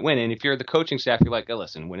 2-point win. And if you're the coaching staff, you're like, oh,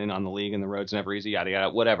 listen, winning on the league and the road's never easy, yada, yada,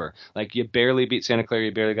 whatever. Like, you barely beat Santa Clara.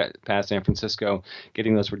 You barely got past San Francisco.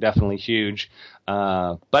 Getting those were definitely huge.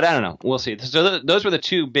 But I don't know. We'll see. So those were the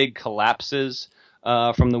 2 big collapses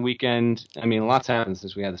from the weekend. I mean, lots happened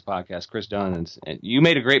since we had this podcast. Chris Dunn, and you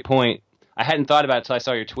made a great point. I hadn't thought about it until I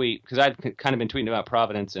saw your tweet, because I'd kind of been tweeting about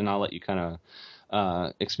Providence, and I'll let you kind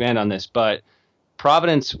of expand on this. But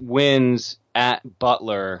Providence wins at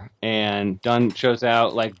Butler, and Dunn shows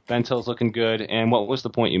out, like Bentel's looking good. And what was the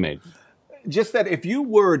point you made? Just that if you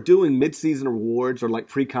were doing midseason awards or like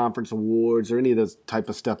pre-conference awards or any of those type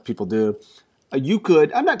of stuff people do, you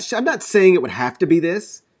could. I'm not saying it would have to be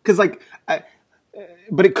this, because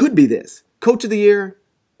but it could be this. Coach of the Year,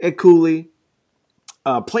 Ed Cooley.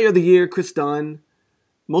 Player of the Year, Chris Dunn.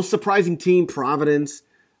 Most surprising team, Providence.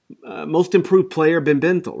 Most improved player, Ben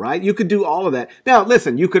Bentel. Right? You could do all of that. Now,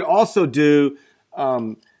 listen. You could also do,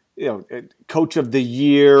 Coach of the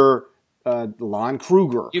Year. Lon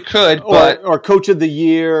Kruger. You could, but or Coach of the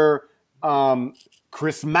Year,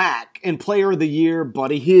 Chris Mack, and Player of the Year,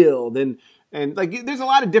 Buddy Hield, and like there's a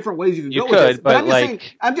lot of different ways you could go with this. But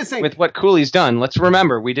I'm just saying with what Cooley's done. Let's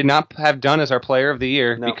remember, we did not have Dunn as our Player of the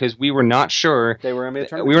Year because we were not sure they were in the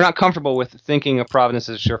tournament. We were not comfortable with thinking of Providence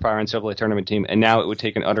as a surefire NCAA tournament team, and now it would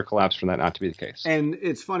take an utter collapse for that not to be the case. And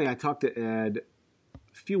it's funny. I talked to Ed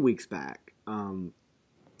a few weeks back.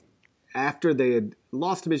 After they had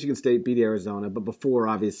lost to Michigan State, beat Arizona, but before,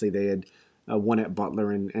 obviously, they had won at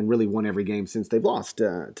Butler and really won every game since they've lost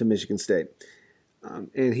to Michigan State.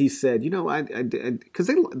 And he said, because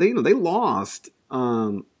they lost.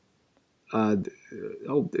 Oh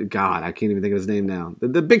God, I can't even think of his name now.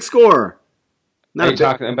 The big scorer. Are you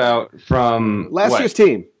talking about from last year's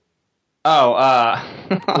team? Oh,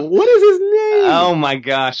 what is his name? Oh my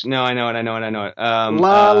gosh! No, I know it. La.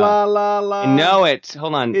 I know it.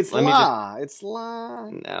 Hold on. It's La. It's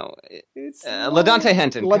LaDante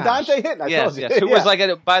Hinton. LaDante Hinton. I told you. Yes. Who was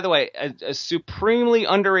by the way, a supremely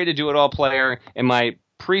underrated do-it-all player. In my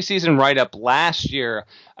preseason write-up last year,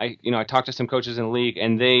 I talked to some coaches in the league,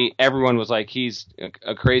 and everyone was like, he's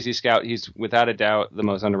a crazy scout. He's without a doubt the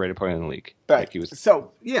most underrated player in the league. Right. Like he was.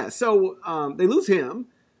 So they lose him.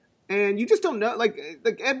 And you just don't know. Like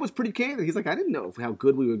Ed was pretty candid. He's like, I didn't know how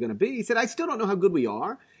good we were going to be. He said, I still don't know how good we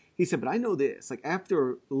are. He said, but I know this. Like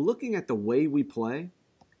after looking at the way we play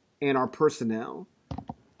and our personnel,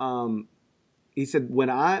 he said,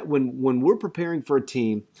 when we're preparing for a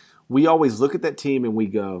team, we always look at that team and we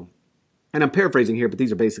go, and I'm paraphrasing here, but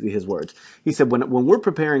these are basically his words. He said, when we're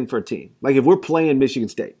preparing for a team, like if we're playing Michigan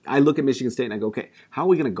State, I look at Michigan State and I go, okay, how are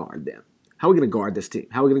we going to guard them? How are we going to guard this team?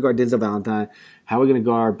 How are we going to guard Denzel Valentine? How are we going to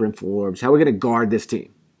guard Brent Forbes? How are we going to guard this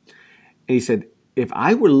team? And he said, if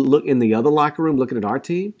I were look in the other locker room looking at our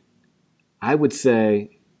team, I would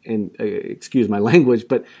say, and excuse my language,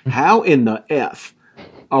 but how in the F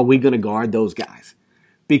are we going to guard those guys?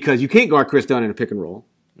 Because you can't guard Chris Dunn in a pick and roll.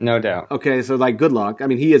 No doubt. Okay, so good luck. I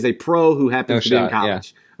mean, he is a pro who happens to be in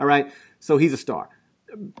college. Yeah. All right, so he's a star.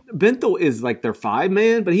 Bentel is like their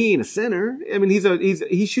 5-man, but he ain't a center. I mean,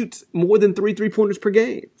 he shoots more than 3 3-pointers per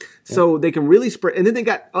game. So they can really spread. And then they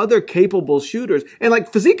got other capable shooters. And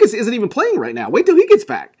like Fazekas isn't even playing right now. Wait till he gets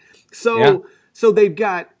back. So they've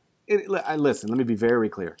got. Listen, let me be very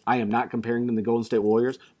clear. I am not comparing them to the Golden State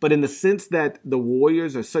Warriors, but in the sense that the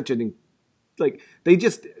Warriors are such they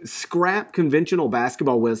just scrap conventional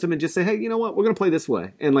basketball wisdom and just say, hey, you know what? We're going to play this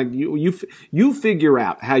way. And like you figure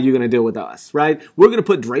out how you're going to deal with us, right? We're going to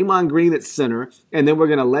put Draymond Green at center, and then we're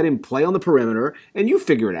going to let him play on the perimeter, and you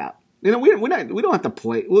figure it out. We don't have to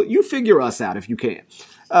play. Well, you figure us out if you can.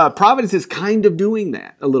 Providence is kind of doing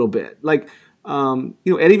that a little bit. Like, Ed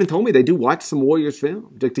even told me they do watch some Warriors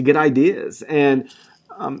film to get ideas. And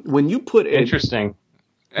when you put interesting.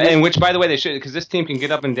 And which, by the way, they should, because this team can get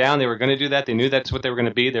up and down. They were going to do that. They knew that's what they were going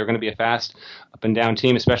to be. They were going to be a fast up and down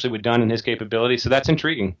team, especially with Dunn and his capability. So that's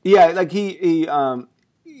intriguing. Yeah, like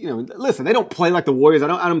listen, they don't play like the Warriors. I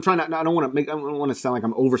don't want to sound like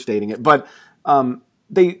I'm overstating it, but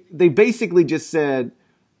they basically just said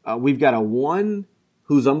we've got a 1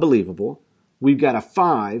 who's unbelievable. We've got a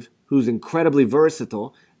 5 who's incredibly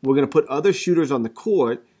versatile. We're going to put other shooters on the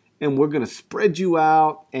court, and we're going to spread you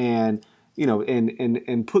out and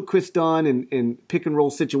put Chris Dunn in pick and roll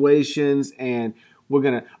situations, and we're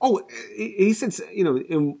gonna. Oh, he said,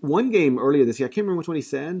 in one game earlier this year, I can't remember which one he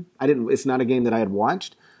said. It's not a game that I had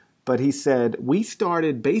watched, but he said we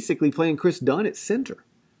started basically playing Chris Dunn at center,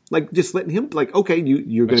 like just letting him, like, okay,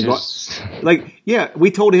 you're gonna go, like, yeah. We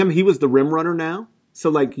told him he was the rim runner now. So,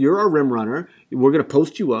 like, you're our rim runner. We're going to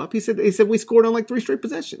post you up. He said we scored on, like, 3 straight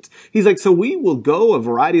possessions. He's like, so we will go a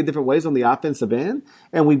variety of different ways on the offensive end,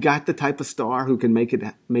 and we've got the type of star who can make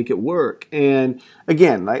it work. And,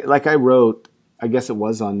 again, like I wrote, I guess it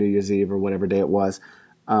was on New Year's Eve or whatever day it was,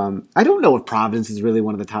 I don't know if Providence is really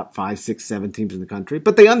one of the top 5, 6, 7 teams in the country,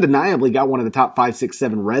 but they undeniably got one of the top 5, 6,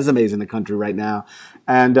 7 resumes in the country right now.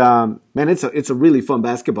 And man, it's a really fun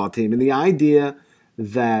basketball team. And the idea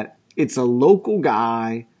that it's a local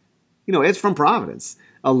guy, it's from Providence,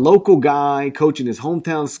 a local guy coaching his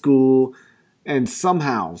hometown school, and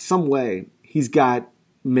somehow, some way, he's got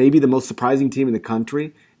maybe the most surprising team in the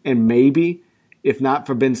country, and maybe, if not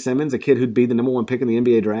for Ben Simmons, a kid who'd be the number 1 pick in the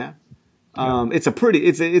NBA draft.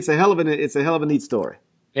 It's a hell of a neat story.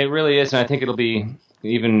 It really is, and I think it'll be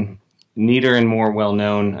even neater and more well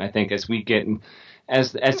known. I think as we get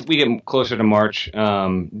closer to March.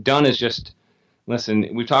 Dunn is just, listen.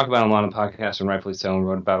 We've talked about him a lot on podcasts, and rightfully so, and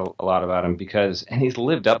wrote a lot about him and he's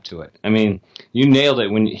lived up to it. I mean, you nailed it.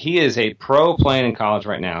 When he is a pro playing in college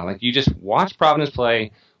right now, like you just watch Providence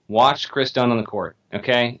play. Watch Chris Dunn on the court,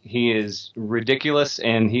 okay? He is ridiculous,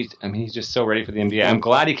 and he's just so ready for the NBA. I'm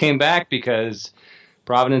glad he came back because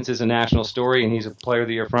Providence is a national story, and he's a Player of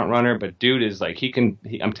the Year front runner. But dude is like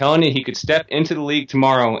I'm telling you, he could step into the league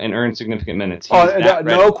tomorrow and earn significant minutes.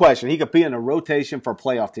 No question. He could be in a rotation for a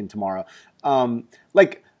playoff team tomorrow.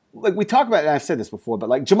 Like we talk about, and I've said this before, but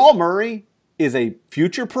like Jamal Murray is a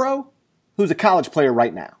future pro who's a college player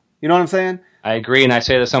right now. You know what I'm saying? I agree, and I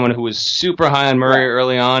say that as someone who was super high on Murray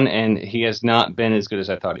early on, and he has not been as good as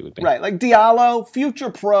I thought he would be. Right, like Diallo,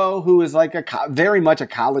 future pro, who is like very much a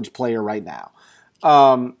college player right now.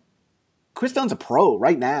 Chris Dunn's a pro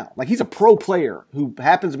right now. Like, he's a pro player who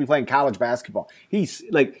happens to be playing college basketball. He's,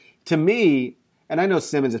 like, to me, and I know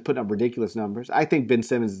Simmons is putting up ridiculous numbers. I think Ben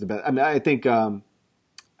Simmons is the best. I mean, I think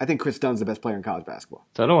Chris Dunn's the best player in college basketball.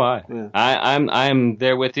 So do I. Yeah. I'm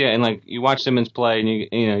there with you, and like you watch Simmons play, and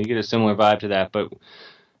you get a similar vibe to that. But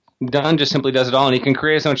Dunn just simply does it all, and he can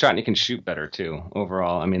create his own shot, and he can shoot better too.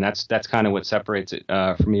 Overall, I mean that's kind of what separates it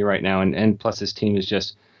for me right now. And plus, his team is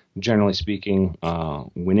just generally speaking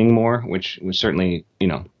winning more, which certainly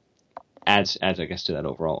adds I guess to that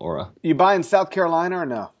overall aura. You buying South Carolina or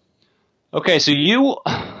no? Okay, so you.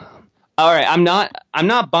 All right, I'm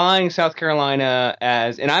not buying South Carolina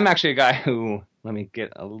and I'm actually a guy who, let me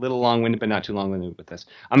get a little long-winded, but not too long-winded with this.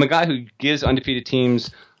 I'm a guy who gives undefeated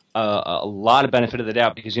teams a lot of benefit of the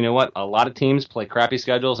doubt because you know what? A lot of teams play crappy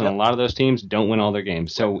schedules, and a lot of those teams don't win all their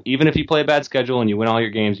games. So even if you play a bad schedule and you win all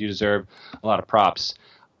your games, you deserve a lot of props.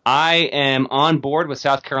 I am on board with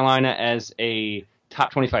South Carolina as a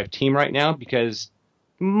top 25 team right now because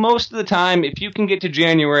most of the time, if you can get to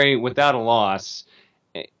January without a loss,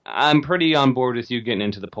 I'm pretty on board with you getting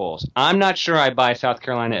into the polls. I'm not sure I buy South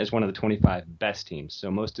Carolina as one of the 25 best teams.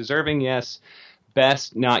 So most deserving, yes.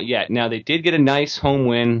 Best, not yet. Now, they did get a nice home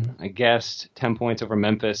win, I guess, 10 points over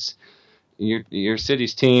Memphis. Your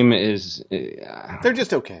city's team is... they're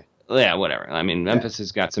just okay. Yeah, whatever. I mean, Memphis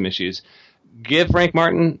has got some issues. Give Frank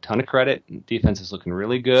Martin a ton of credit. Defense is looking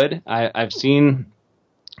really good. I've seen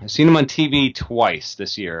him on TV twice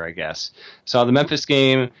this year, I guess. Saw the Memphis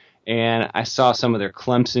game... and I saw some of their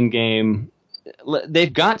Clemson game.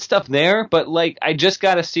 They've got stuff there, but I just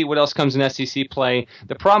got to see what else comes in SEC play.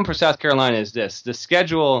 The problem for South Carolina is this. The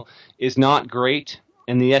schedule is not great,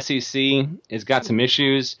 and the SEC has got some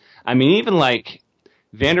issues. I mean, even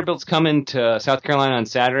Vanderbilt's coming to South Carolina on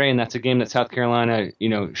Saturday, and that's a game that South Carolina,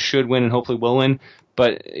 should win and hopefully will win.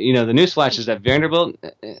 But, the newsflash is that Vanderbilt,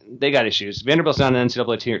 they got issues. Vanderbilt's not an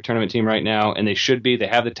NCAA tournament team right now, and they should be. They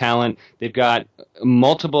have the talent. They've got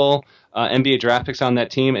multiple NBA draft picks on that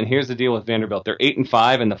team. And here's the deal with Vanderbilt. They're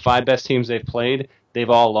 8-5, and the 5 best teams they've played, they've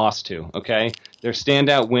all lost to, okay? Their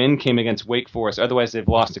standout win came against Wake Forest. Otherwise, they've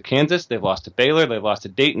lost to Kansas, they've lost to Baylor, they've lost to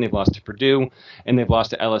Dayton, they've lost to Purdue, and they've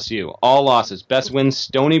lost to LSU. All losses. Best wins,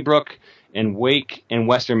 Stony Brook and Wake and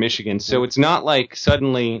Western Michigan. So it's not like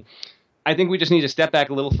suddenly... I think we just need to step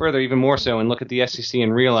back a little further, even more so, and look at the SEC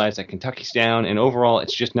and realize that Kentucky's down, and overall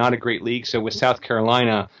it's just not a great league. So with South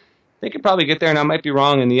Carolina, they could probably get there, and I might be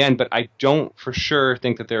wrong in the end, but I don't for sure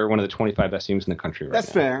think that they're one of the 25 best teams in the country right now.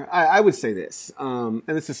 That's fair. I would say this, and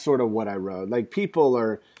this is sort of what I wrote. People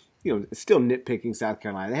are, still nitpicking South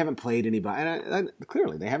Carolina. They haven't played anybody, and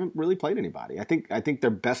clearly they haven't really played anybody. I think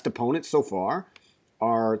their best opponents so far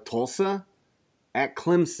are Tulsa, at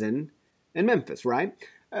Clemson, and Memphis, right?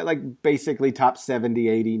 Basically top 70,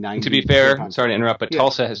 80, 90. To be fair, sorry to interrupt, but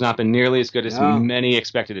Tulsa has not been nearly as good as many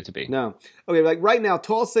expected it to be. No. Okay, right now,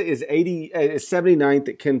 Tulsa is 79th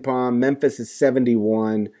at KenPom, Memphis is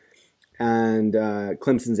 71, and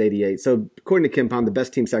Clemson's 88. So according to KenPom, the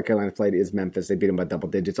best team South Carolina played is Memphis. They beat them by double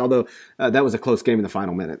digits, although that was a close game in the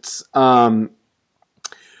final minutes. So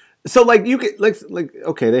you could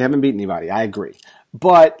okay, they haven't beaten anybody. I agree.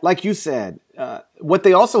 But like you said, what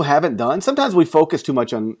they also haven't done, sometimes we focus too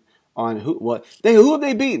much on on who have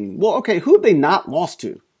they beaten? Well, okay, who have they not lost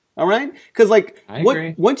to? All right, because like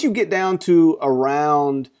once you get down to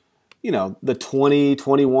around, the 20,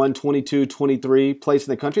 21, 22, 23 place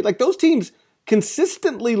in the country, like those teams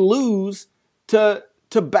consistently lose to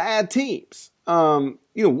bad teams.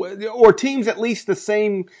 Or teams at least the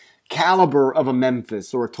same caliber of a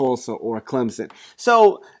Memphis or a Tulsa or a Clemson.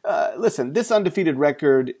 So, listen, this undefeated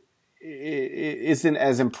record isn't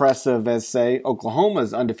as impressive as, say,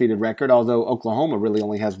 Oklahoma's undefeated record, although Oklahoma really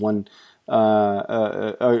only has one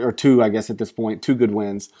or two, I guess, at this point, 2 good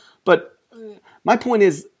wins. But my point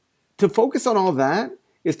is, to focus on all that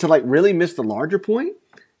is to like really miss the larger point.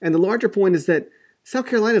 And the larger point is that South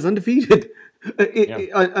Carolina is undefeated.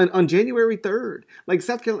 On January 3rd, like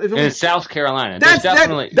South Carolina, and it's South Carolina.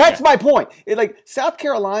 That's my point. South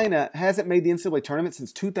Carolina hasn't made the NCAA tournament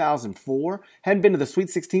since 2004. Hadn't been to the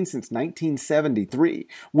Sweet 16 since 1973.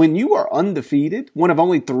 When you are undefeated, one of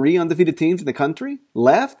only 3 undefeated teams in the country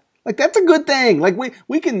left, like that's a good thing. Like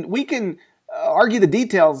we can argue the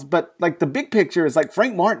details, but like the big picture is like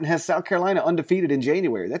Frank Martin has South Carolina undefeated in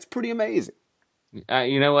January. That's pretty amazing.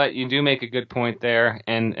 You know what? You do make a good point there,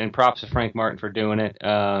 and props to Frank Martin for doing it.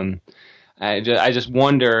 I just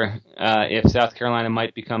wonder if South Carolina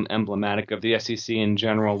might become emblematic of the SEC in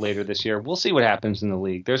general later this year. We'll see what happens in the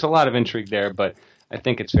league. There's a lot of intrigue there, but I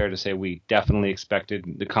think it's fair to say we definitely expected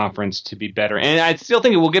the conference to be better. And I still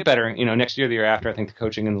think it will get better, next year, the year after. I think the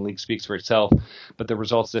coaching in the league speaks for itself. But the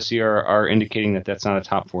results this year are indicating that that's not a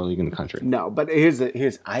top 4 league in the country. No, but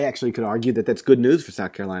I actually could argue that that's good news for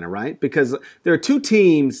South Carolina, right? Because there are 2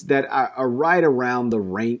 teams that are right around the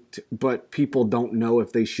ranked, but people don't know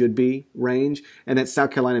if they should be range. And that's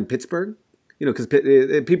South Carolina and Pittsburgh. Because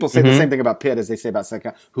people say the same thing about Pitt as they say about South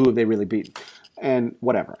Carolina. Who have they really beaten? And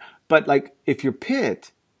whatever. But like, if you're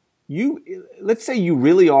Pitt, let's say you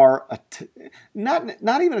really are not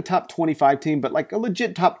even a top 25 team, but like a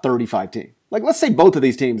legit top 35 team. Like, let's say both of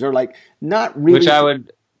these teams are like not really. Which I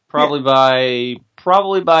would probably buy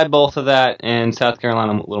both of that, and South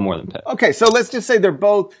Carolina a little more than Pitt. Okay, so let's just say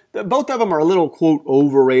both of them are a little quote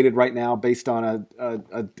overrated right now based on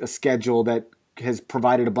a schedule that has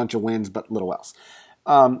provided a bunch of wins but little else.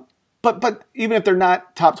 But even if they're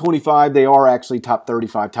not top 25, they are actually top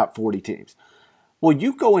 35, top 40 teams. Well,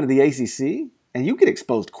 you go into the ACC and you get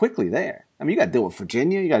exposed quickly there. I mean, you got to deal with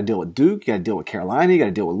Virginia, you got to deal with Duke, you got to deal with Carolina, you got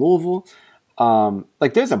to deal with Louisville.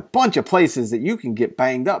 There's a bunch of places that you can get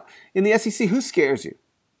banged up. In the SEC, who scares you?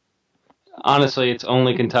 Honestly, it's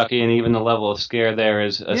only Kentucky, and even the level of scare there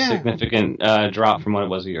is a significant drop from what it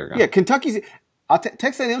was a year ago. Yeah, Kentucky's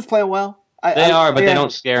Texas A&M's playing well. They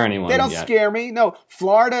don't scare anyone. They don't scare me. No,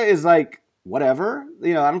 Florida is like whatever.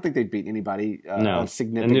 I don't think they've beaten anybody of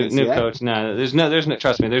significance. New coach. No, there's no.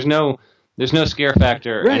 Trust me, there's no scare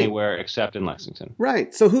factor anywhere except in Lexington.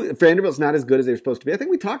 Right. So Vanderbilt's not as good as they're supposed to be. I think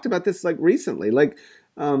we talked about this like recently. Like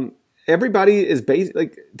everybody is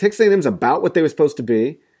like Texas A&M's about what they were supposed to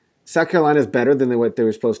be. South Carolina is better than what they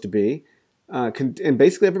were supposed to be. And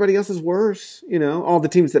basically everybody else is worse, all the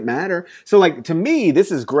teams that matter. So like, to me,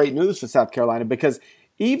 this is great news for South Carolina, because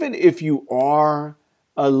even if you are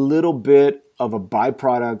a little bit of a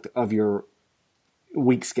byproduct of your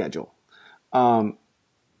week schedule,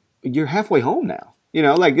 you're halfway home now.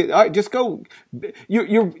 Just go.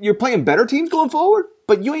 You're playing better teams going forward,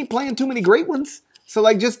 but you ain't playing too many great ones. So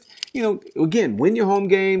like, just, again, win your home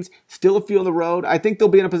games, still a few on the road. I think they'll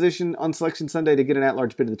be in a position on Selection Sunday to get an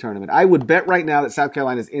at-large bid to the tournament. I would bet right now that South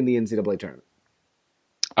Carolina is in the NCAA tournament.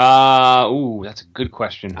 That's a good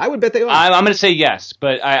question. I would bet they are. I'm going to say yes,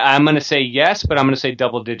 but I'm going to say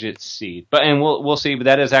double-digit seed. And we'll see. But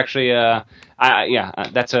that is actually I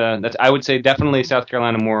would say definitely South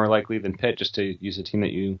Carolina more likely than Pitt, just to use a team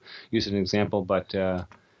that you use as an example. But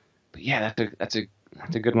yeah, that's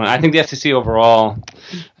a good one. I think the SEC overall,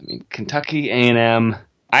 I mean, Kentucky, A&M,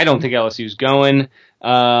 I don't think LSU's going.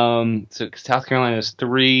 So South Carolina is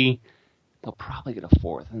 3. They'll probably get a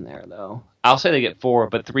 4th in there, though. I'll say they get 4,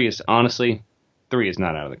 but 3 is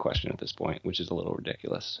not out of the question at this point, which is a little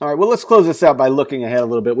ridiculous. All right, well, let's close this out by looking ahead a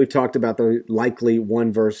little bit. We've talked about the likely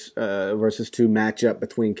 1 versus 2 matchup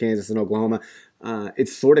between Kansas and Oklahoma.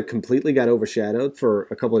 It's sort of completely got overshadowed for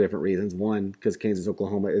a couple of different reasons. One, because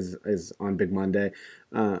Kansas-Oklahoma is on Big Monday.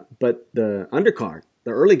 But the undercard,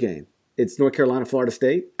 the early game, it's North Carolina, Florida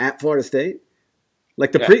State, at Florida State.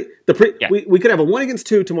 Like we could have a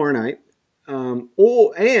 1-2 tomorrow night.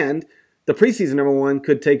 And the preseason number 1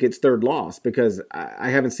 could take its 3rd loss, because I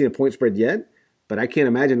haven't seen a point spread yet, but I can't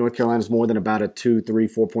imagine North Carolina's more than about a 2, 3,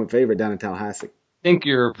 4 point favorite down in Tallahassee. I think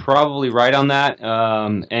you're probably right on that.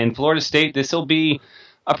 And Florida State, this will be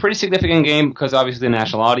a pretty significant game because obviously the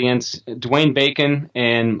national audience. Dwayne Bacon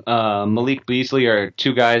and Malik Beasley are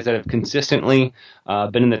two guys that have consistently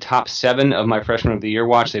been in the top 7 of my Freshman of the Year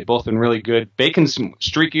watch. They've both been really good. Bacon's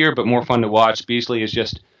streakier but more fun to watch. Beasley has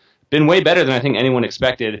just been way better than I think anyone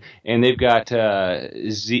expected. And they've got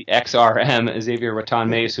XRM, Xavier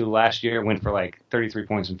Ratton-Mays, who last year went for like 33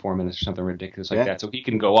 points in 4 minutes or something ridiculous like that. So he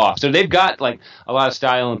can go off. So they've got like a lot of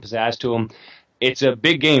style and pizzazz to them. It's a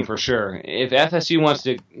big game for sure. If FSU wants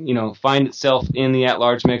to, find itself in the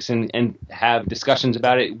at-large mix and have discussions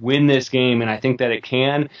about it, win this game, and I think that it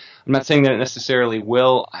can. I'm not saying that it necessarily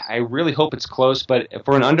will. I really hope it's close, but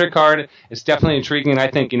for an undercard, it's definitely intriguing. And I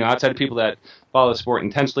think, outside of people that follow the sport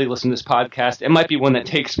intensely, listen to this podcast, it might be one that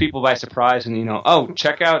takes people by surprise and,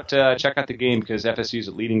 check out the game because FSU is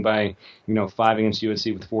leading by, 5 against UNC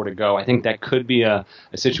with 4 to go. I think that could be a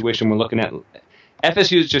situation we're looking at.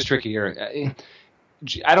 FSU is just tricky here.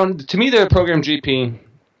 To me, they're a program GP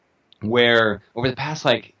where over the past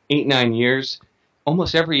 8-9 years,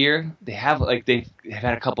 almost every year they've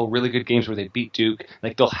had a couple really good games where they beat Duke.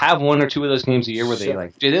 Like they'll have 1 or 2 of those games a year where they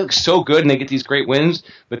look so good and they get these great wins.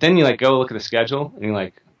 But then you go look at the schedule and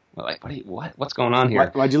you're what's going on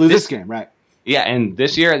here? Why'd you lose this game? Right. Yeah, and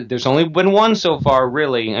this year there's only been 1 so far.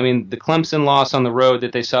 Really, I mean the Clemson loss on the road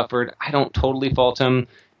that they suffered. I don't totally fault them.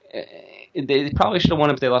 They probably should have won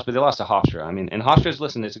if they lost, but they lost to Hofstra. I mean, and Hofstra's,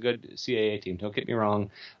 listen, it's a good CAA team. Don't get me wrong,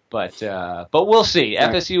 but we'll see.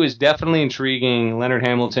 Right. FSU is definitely intriguing. Leonard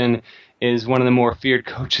Hamilton is one of the more feared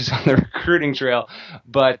coaches on the recruiting trail.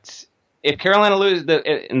 But if Carolina loses,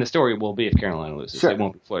 and the story will be if Carolina loses, it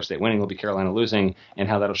won't be Florida State winning. It'll be Carolina losing, and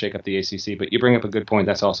how that'll shake up the ACC. But you bring up a good point.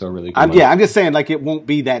 That's also a really good one. I'm just saying, it won't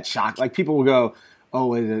be that shock. People will go,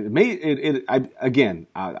 oh, I'll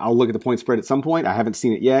look at the point spread at some point. I haven't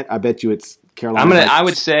seen it yet. I bet you it's Carolina. I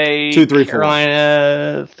would say 2, 3,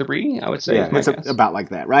 Carolina 3. I would say. Yeah, it's about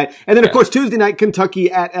like that, right? And then of course Tuesday night, Kentucky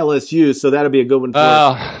at LSU. So that'll be a good one.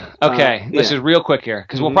 Okay. This is real quick here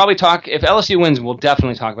because we'll probably talk. If LSU wins, we'll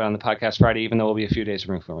definitely talk about it on the podcast Friday, even though we'll be a few days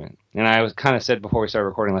removed from it. And I was kind of said before we started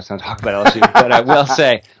recording last time to talk about LSU, but I will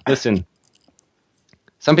say, listen.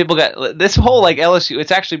 Some people got this whole LSU.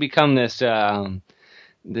 It's actually become this.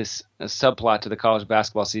 This subplot to the college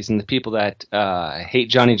basketball season, the people that hate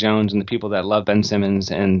Johnny Jones and the people that love Ben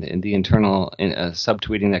Simmons and the internal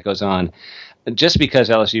subtweeting that goes on. Just because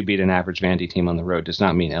LSU beat an average Vandy team on the road does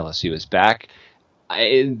not mean LSU is back.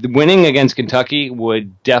 Winning against Kentucky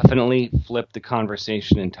would definitely flip the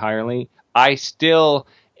conversation entirely.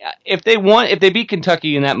 If they beat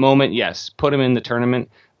Kentucky in that moment, yes, put them in the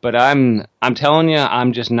tournament. But I'm telling you,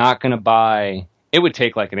 I'm just not going to buy. It would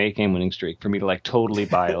take an 8-game winning streak for me to totally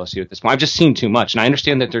buy LSU at this point. I've just seen too much, and I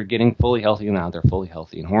understand that they're getting fully healthy now. They're fully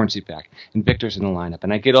healthy, and Hornsby's back, and Victor's in the lineup,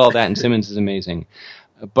 and I get all that, and Simmons is amazing.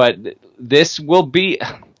 But this will be.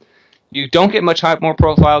 You don't get much more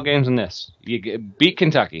profile games than this. You beat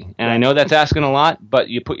Kentucky, and I know that's asking a lot, but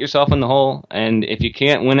you put yourself in the hole, and if you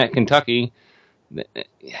can't win at Kentucky,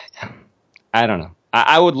 I don't know.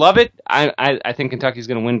 I would love it. I think Kentucky's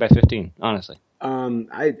going to win by 15, honestly.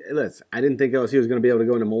 I didn't think LSU was going to be able to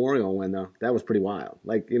go into Memorial and win though. That was pretty wild.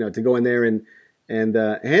 To go in there and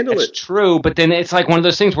handle it. It's true, but then it's one of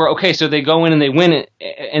those things where so they go in and they win it,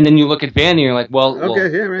 and then you look at Vandy and you're like, well,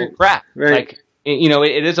 crap. Right.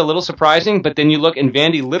 It is a little surprising, but then you look and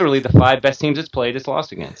Vandy, literally the 5 best teams it's played, it's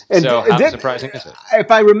lost against. So how surprising is it? If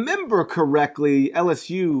I remember correctly,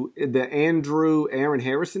 LSU, the Aaron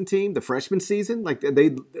Harrison team, the freshman season,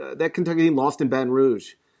 that Kentucky team lost in Baton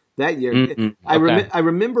Rouge that year. Okay. I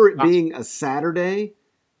remember it being a Saturday.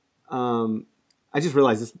 I just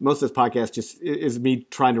realized most of this podcast just is me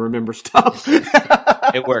trying to remember stuff.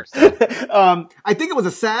 It works. I think it was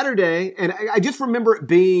a Saturday, and I just remember it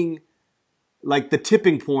being the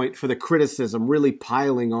tipping point for the criticism really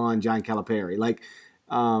piling on John Calipari.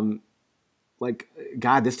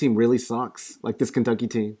 God, this team really sucks. This Kentucky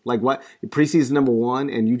team. What? Preseason number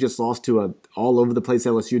 1, and you just lost to a all over the place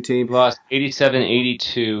LSU team. Lost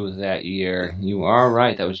 87-82 that year. You are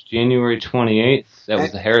right. That was January 28th. That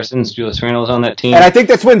was the Harrisons. Julius Randle was on that team. And I think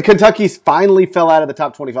that's when Kentucky finally fell out of the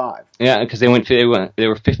top 25. Yeah, because they were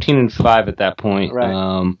 15-5 at that point.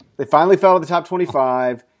 Right. They finally fell out of the top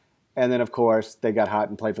 25. And then, of course, they got hot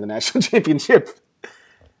and played for the national championship.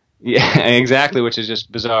 Yeah, exactly, which is just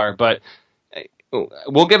bizarre. But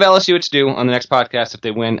we'll give LSU its due on the next podcast if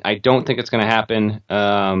they win. I don't think it's going to happen.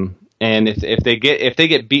 And if they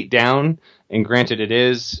get beat down, and granted it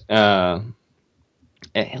is, listen,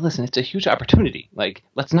 it's a huge opportunity.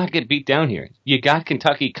 Let's not get beat down here. You got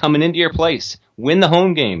Kentucky coming into your place. Win the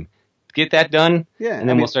home game. Get that done, and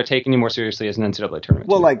then we'll start taking you more seriously as an NCAA tournament.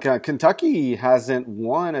 Well, Kentucky hasn't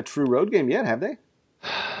won a true road game yet, have they?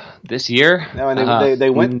 This year? No, and they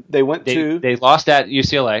went to... They lost at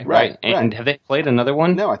UCLA, right? And have they played another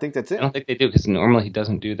one? No, I think that's it. I don't think they do, because normally he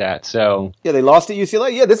doesn't do that, so... Yeah, they lost at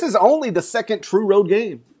UCLA. Yeah, this is only the second true road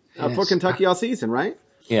game for Kentucky all season, right?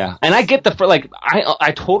 Yeah, and I get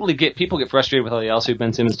I totally get, people get frustrated with LSU.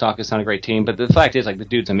 Ben Simmons talk is not a great team, but the fact is, like, the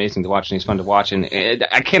dude's amazing to watch and he's fun to watch, and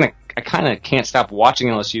I kind of can't stop watching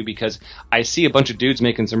LSU because I see a bunch of dudes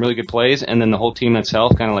making some really good plays, and then the whole team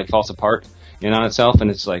itself kind of like falls apart on itself,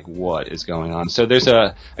 and it's like, what is going on? So there's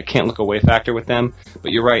a can't look away factor with them,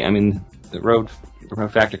 but you're right. I mean, the road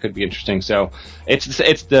factor could be interesting. So it's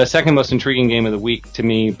the second most intriguing game of the week to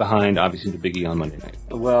me, behind obviously the Big E on Monday night.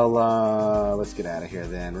 Well, let's get out of here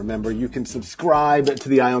then. Remember, you can subscribe to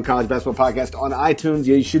the Eye on College Basketball Podcast on iTunes.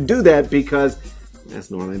 You should do that because, as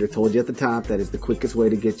Norlander told you at the top, that is the quickest way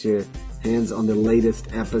to get your hands on the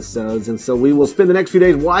latest episodes. And so we will spend the next few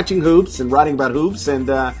days watching hoops and writing about hoops, and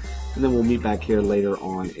then we'll meet back here later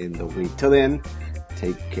on in the week. Till then,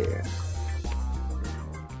 take care.